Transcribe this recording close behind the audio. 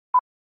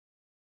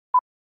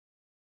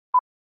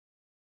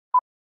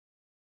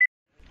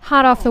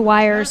Hot off the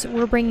wires,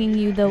 we're bringing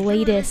you the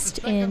latest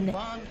in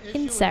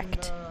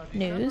insect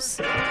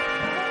news,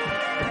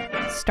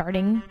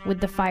 starting with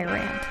the fire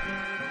ant.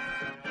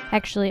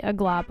 Actually, a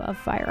glob of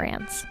fire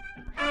ants.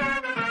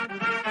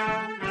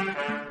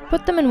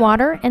 Put them in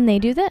water and they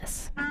do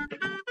this.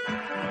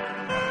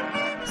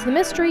 So the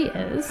mystery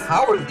is,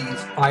 how are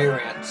these fire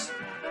ants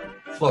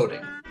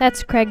floating?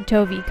 That's Craig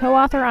Tovey,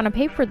 co-author on a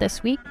paper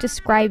this week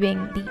describing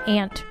the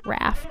ant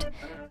raft.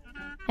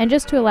 And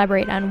just to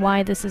elaborate on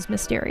why this is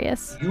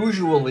mysterious.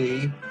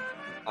 Usually,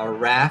 a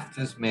raft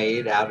is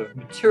made out of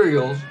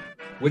materials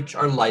which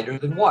are lighter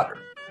than water.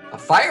 A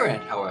fire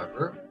ant,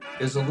 however,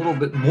 is a little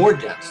bit more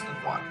dense than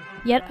water.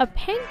 Yet a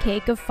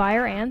pancake of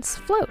fire ants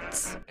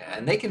floats.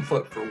 And they can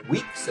float for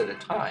weeks at a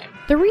time.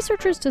 The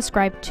researchers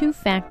describe two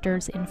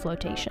factors in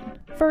flotation.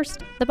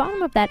 First, the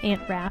bottom of that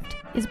ant raft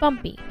is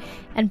bumpy,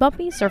 and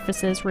bumpy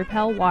surfaces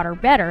repel water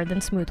better than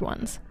smooth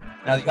ones.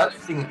 Now, the other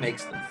thing that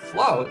makes them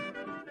float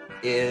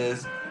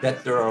is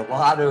that there are a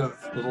lot of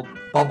little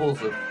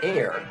bubbles of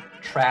air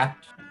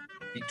trapped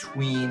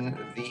between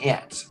the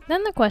ants.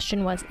 Then the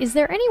question was, is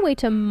there any way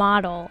to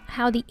model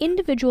how the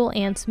individual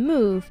ants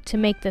move to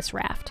make this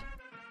raft?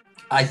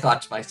 I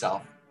thought to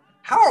myself,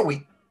 how are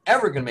we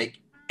ever going to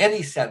make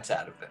any sense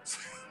out of this?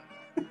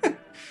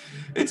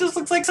 It just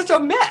looks like such a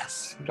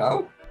mess, you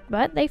know?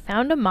 But they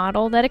found a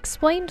model that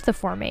explained the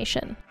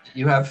formation.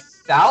 You have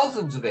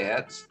thousands of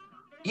ants,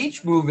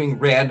 each moving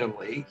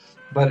randomly,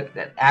 but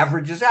it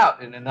averages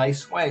out in a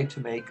nice way to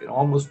make an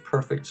almost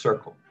perfect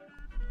circle.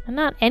 And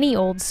not any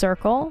old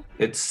circle.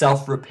 It's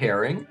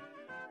self-repairing.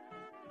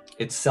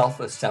 It's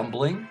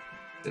self-assembling.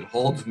 It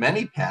holds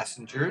many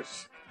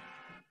passengers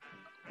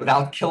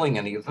without killing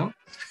any of them.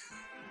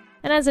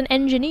 And as an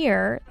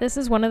engineer, this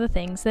is one of the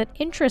things that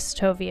interests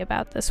Tovey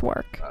about this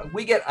work.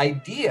 We get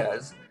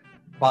ideas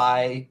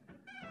by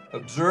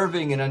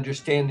observing and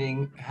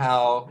understanding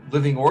how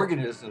living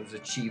organisms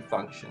achieve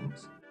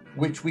functions,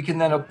 which we can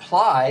then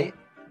apply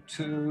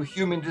to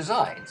human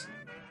designs.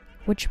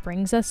 Which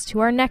brings us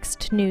to our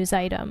next news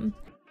item.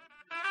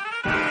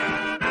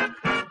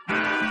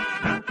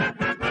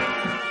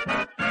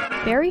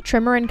 Barry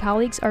Trimmer and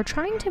colleagues are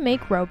trying to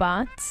make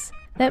robots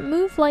that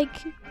move like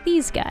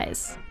these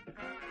guys.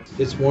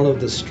 It's one of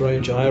the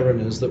strange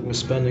ironies that we're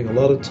spending a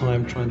lot of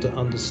time trying to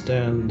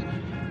understand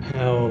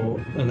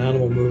how an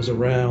animal moves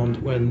around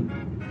when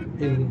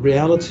in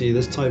reality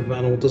this type of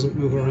animal doesn't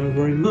move around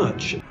very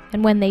much.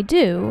 And when they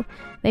do,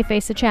 they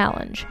face a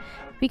challenge.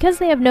 Because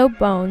they have no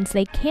bones,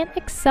 they can't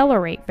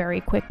accelerate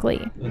very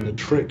quickly. And the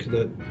trick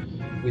that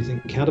we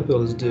think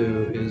caterpillars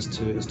do is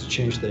to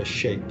change their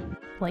shape.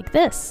 Like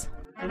this.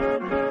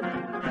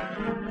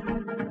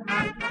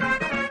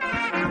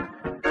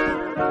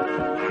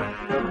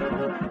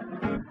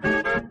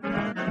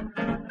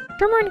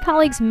 Trimmer and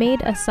colleagues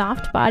made a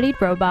soft-bodied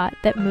robot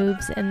that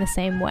moves in the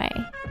same way.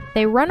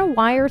 They run a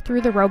wire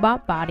through the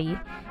robot body,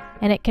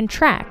 and it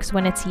contracts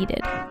when it's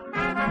heated.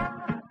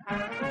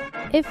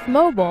 If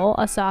mobile,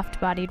 a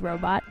soft-bodied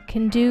robot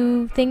can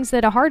do things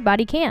that a hard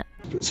body can't.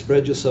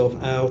 Spread yourself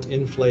out,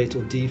 inflate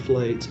or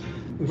deflate.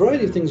 A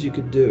variety of things you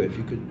could do if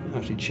you could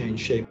actually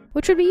change shape.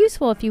 Which would be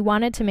useful if you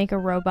wanted to make a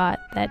robot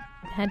that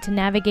had to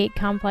navigate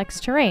complex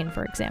terrain,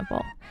 for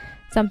example.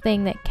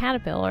 Something that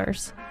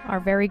caterpillars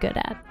are very good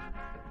at.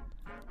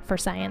 For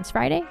Science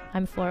Friday,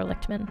 I'm Flora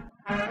Lichtman.